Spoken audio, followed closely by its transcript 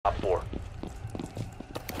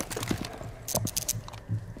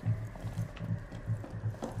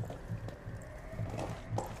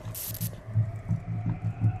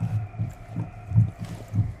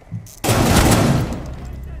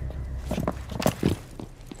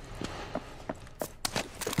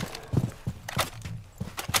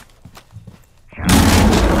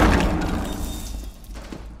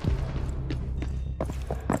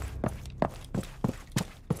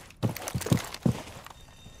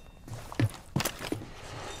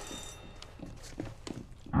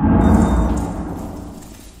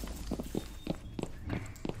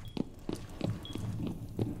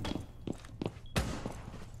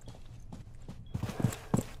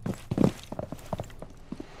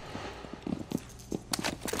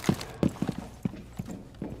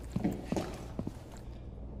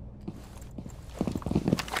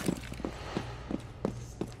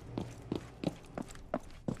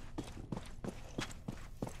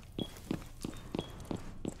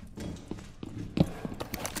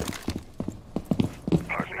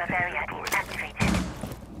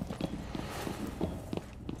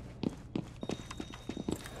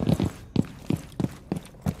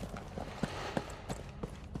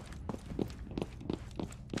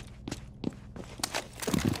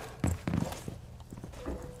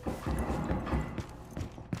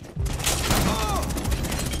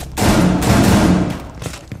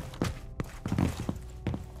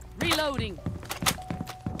Reloading.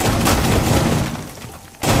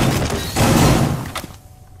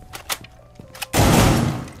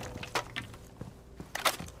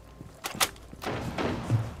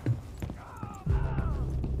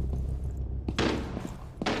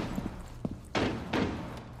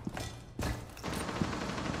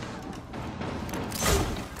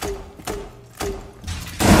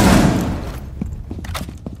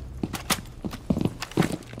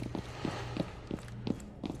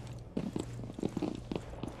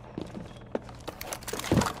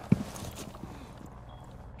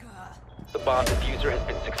 The bomb diffuser has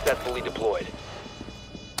been successfully deployed.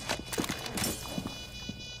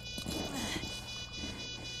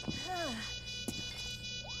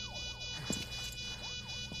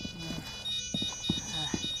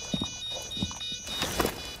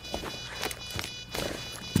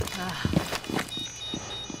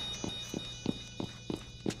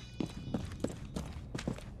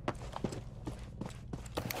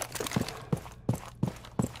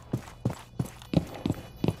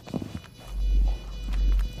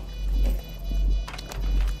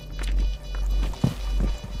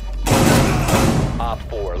 Op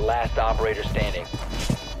 4, last operator standing.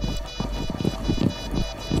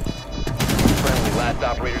 Friendly, last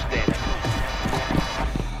operator standing.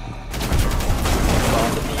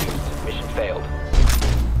 Bomb defused. Mission failed.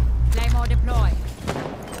 Claymore deploy.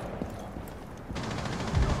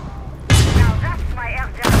 Now that's my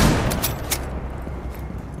airdown.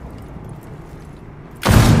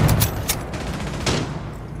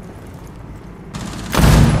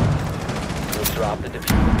 We'll drop the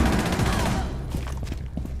diffuser.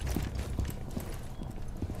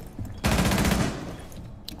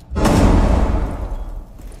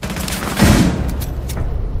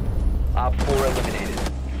 Op 4 eliminated.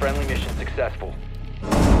 Friendly mission successful.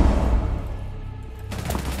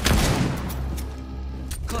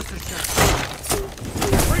 Cluster charge.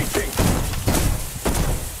 Breaching!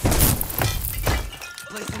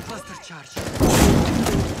 Placing cluster charge.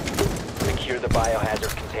 Secure the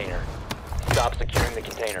biohazard container. Stop securing the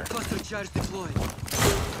container. Cluster charge deployed.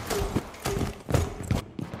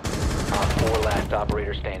 Op 4 last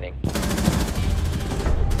operator standing.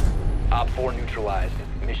 Op 4 neutralized.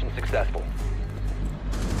 Mission successful.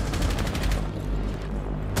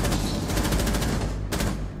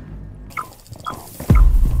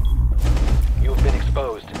 You have been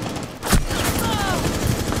exposed.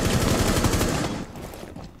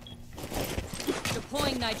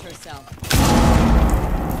 Deploying nitro cell.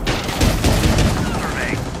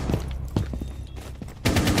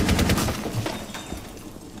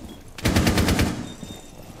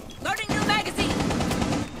 Loading new magazine.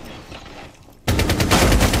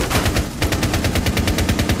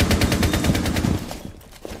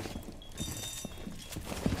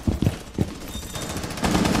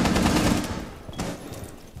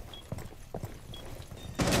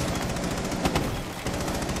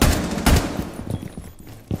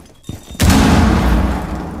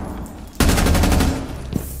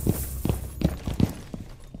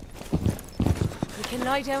 We can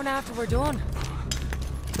lie down after we're done.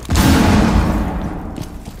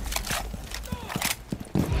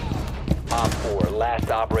 Op 4 last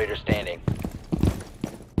operator standing.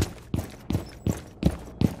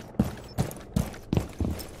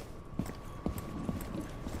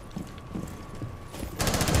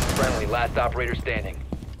 Friendly last operator standing.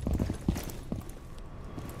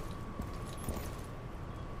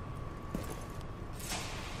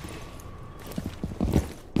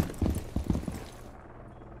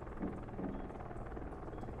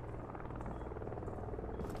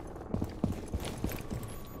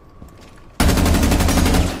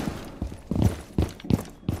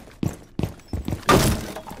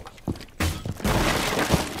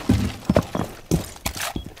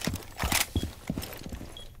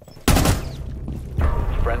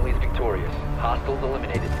 Friendly's victorious. Hostiles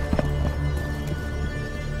eliminated.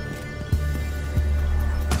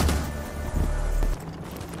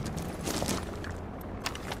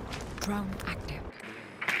 Drone active.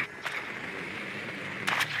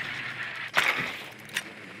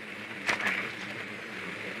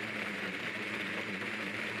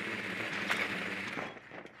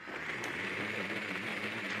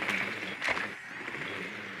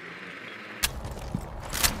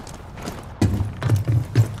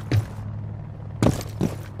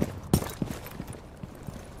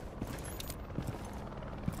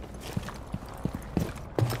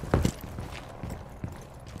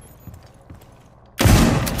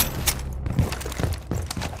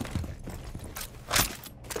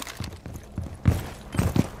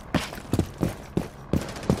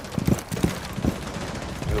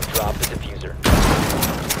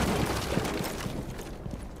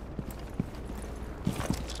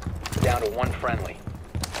 one friendly.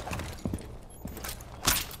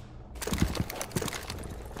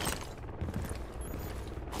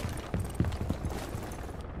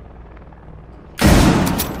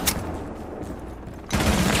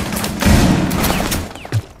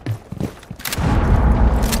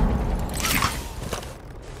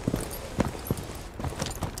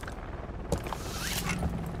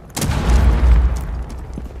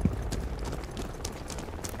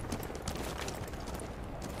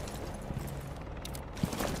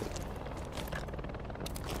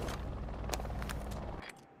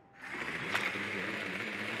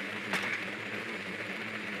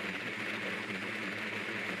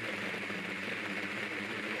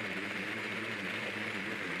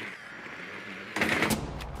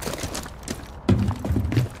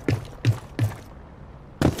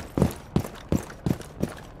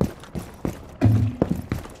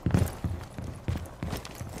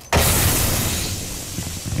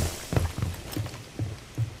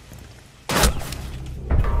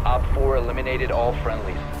 Op 4 eliminated all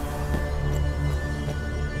friendlies.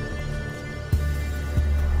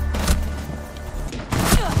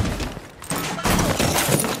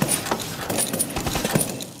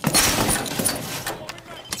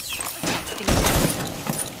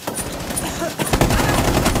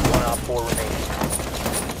 One Op 4 remaining.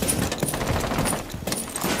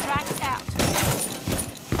 Tracks out.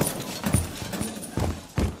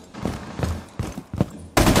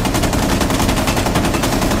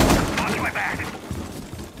 Watch my back.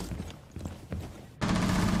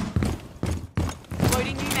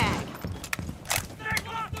 Loading new mag.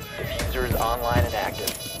 Diffuser is online and active.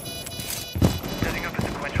 Setting up a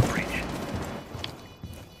sequential breach.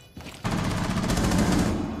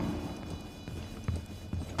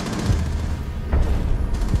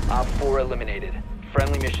 Op 4 eliminated.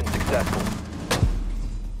 Friendly mission successful.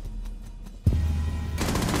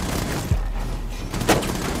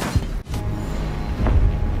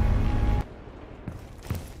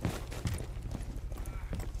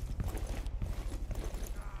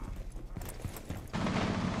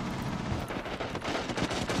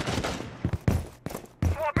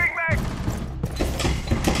 Swapping mag.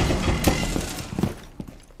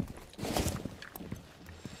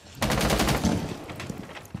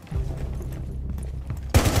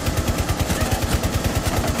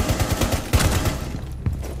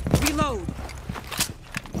 Reload!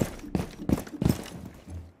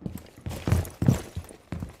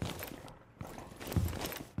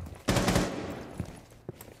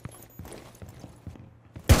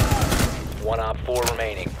 One Op 4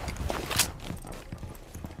 remaining.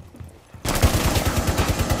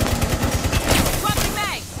 Dropping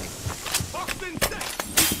mag.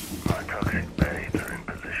 Our toxic barriers are in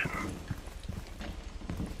position.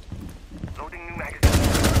 Loading new magazine.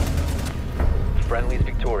 Friendlies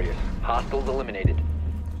victorious. Hostiles eliminated.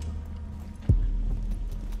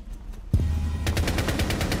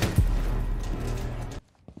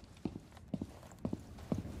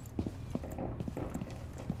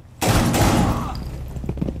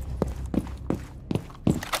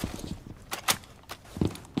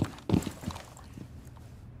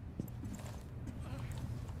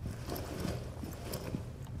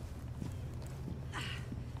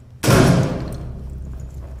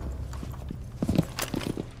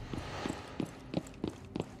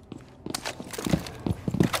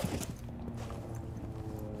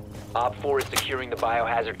 Op 4 is securing the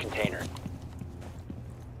biohazard container.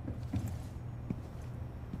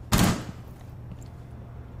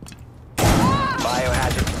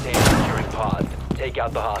 Biohazard container securing paused. Take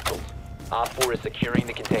out the hostiles. Op 4 is securing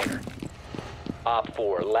the container. Op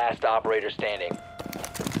 4, last operator standing.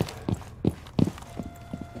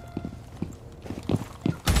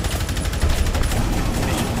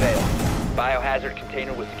 Mission failed. Biohazard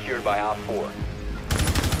container was secured by Op 4.